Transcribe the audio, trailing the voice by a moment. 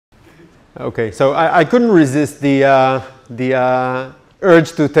Okay, so I couldn't resist the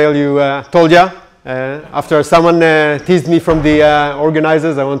urge to tell you, told ya. After someone teased me from the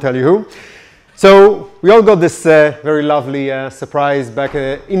organizers, I won't tell you who. So we all got this very lovely surprise back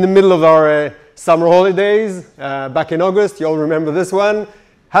in the middle of our summer holidays back in August. You all remember this one.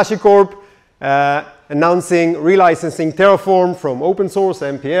 HashiCorp announcing relicensing Terraform from open source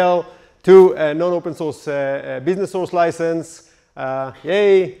MPL to a non-open source business source license.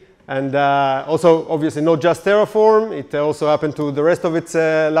 Yay! And also, obviously, not just Terraform. It also happened to the rest of its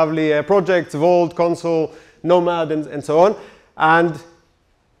lovely projects, Vault, Console, Nomad, and so on. And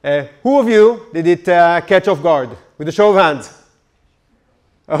who of you did it catch off guard? With a show of hands.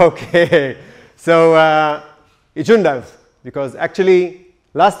 Okay. So it shouldn't have. Because actually,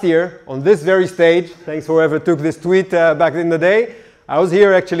 last year, on this very stage, thanks whoever took this tweet back in the day, I was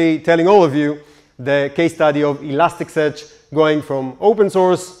here actually telling all of you the case study of Elasticsearch going from open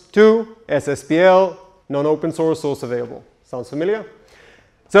source to SSPL, non-open source available. Sounds familiar?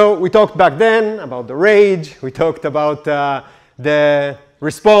 So we talked back then about the rage, we talked about the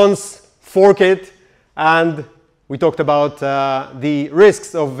response, fork it, and we talked about the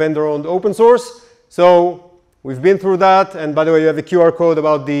risks of vendor-owned open source. So we've been through that, and by the way, you have a QR code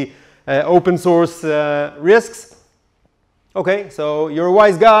about the open source risks. Okay, so you're a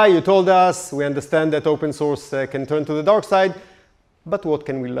wise guy, you told us, we understand that open source can turn to the dark side, but what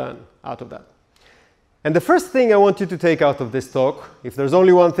can we learn out of that? And the first thing I want you to take out of this talk, if there's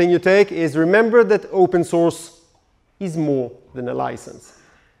only one thing you take, is remember that open source is more than a license.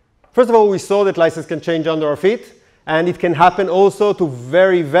 First of all, we saw that license can change under our feet, and it can happen also to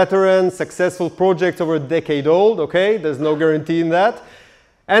very veteran, successful projects over a decade old, okay? There's no guarantee in that.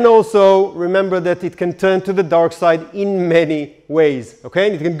 And also, remember that it can turn to the dark side in many ways,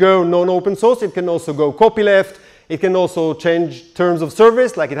 okay? It can go non-open source, it can also go copyleft, it can also change terms of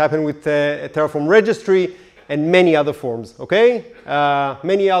service, like it happened with Terraform registry, and many other forms, okay?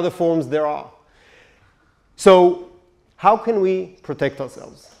 Many other forms there are. So how can we protect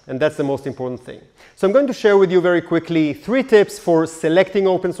ourselves? And that's the most important thing. So I'm going to share with you very quickly 3 tips for selecting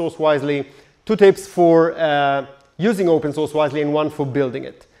open source wisely, 2 tips for using open source wisely, and 1 for building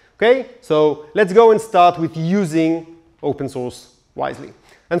it. Okay? So let's go and start with using open source wisely.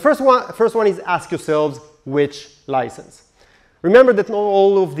 And first one is ask yourselves which license. Remember that not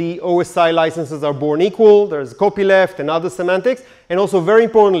all of the OSI licenses are born equal. There's copyleft and other semantics. And also, very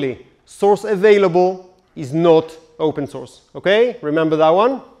importantly, source available is not open source. Okay? Remember that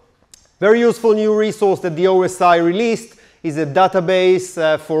one? Very useful new resource that the OSI released is a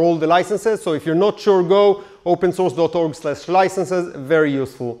database for all the licenses. So if you're not sure, go opensource.org/licenses. Very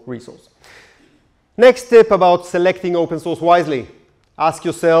useful resource. Next tip about selecting open source wisely. Ask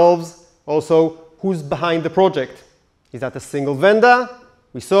yourselves also, who's behind the project? Is that a single vendor?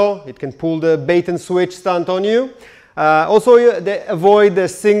 We saw it can pull the bait and switch stunt on you. Also, avoid the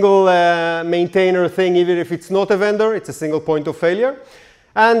single maintainer thing, even if it's not a vendor. It's a single point of failure.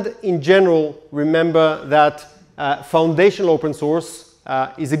 And in general, remember that foundational open source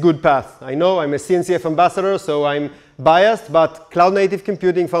is a good path. I know I'm a CNCF ambassador, so I'm biased, but Cloud Native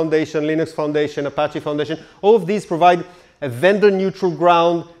Computing Foundation, Linux Foundation, Apache Foundation, all of these provide a vendor-neutral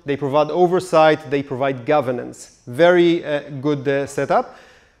ground. They provide oversight. They provide governance. Very good setup.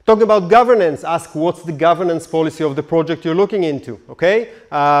 Talking about governance, ask what's the governance policy of the project you're looking into, okay?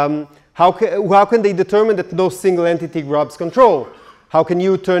 How can they determine that no single entity grabs control? How can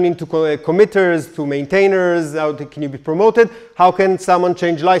you turn into committers to maintainers? How can you be promoted? How can someone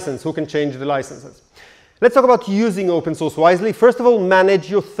change license? Who can change the licenses? Let's talk about using open source wisely. First of all, manage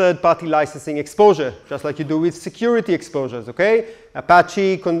your third-party licensing exposure, just like you do with security exposures, okay?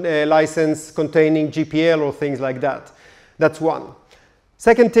 Apache license containing GPL or things like that. That's one.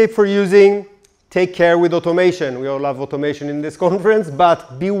 Second tip for using, take care with automation. We all love automation in this conference,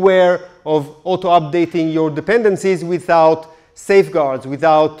 but beware of auto-updating your dependencies without safeguards,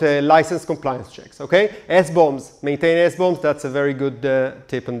 without license compliance checks, okay? SBOMs, maintain SBOMs, that's a very good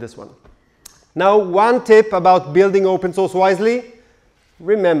tip on this one. Now, one tip about building open source wisely.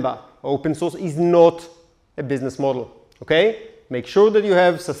 Remember, open source is not a business model, okay? Make sure that you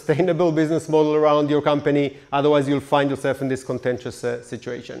have sustainable business model around your company, otherwise you'll find yourself in this contentious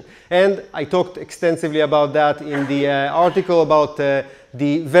situation. And I talked extensively about that in the article about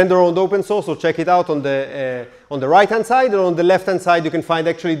the vendor-owned open source, so check it out on the right-hand side, and on the left-hand side you can find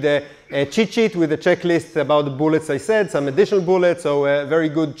actually the cheat sheet with a checklist about the bullets I said, some additional bullets, so a very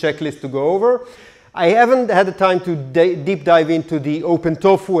good checklist to go over. I haven't had the time to deep dive into the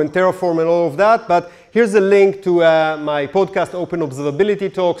OpenTofu and Terraform and all of that, but here's a link to my podcast, Open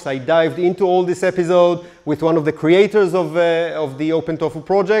Observability Talks. I dived into all this episode with one of the creators of the OpenTofu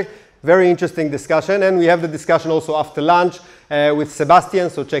project. Very interesting discussion, and we have the discussion also after lunch with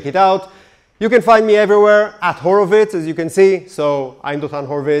Sebastian, so check it out. You can find me everywhere at Horovits, as you can see. So I'm Dotan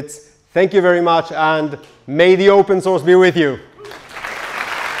Horovits. Thank you very much, and may the open source be with you.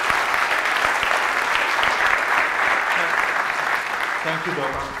 Thank you,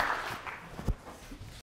 Dotan.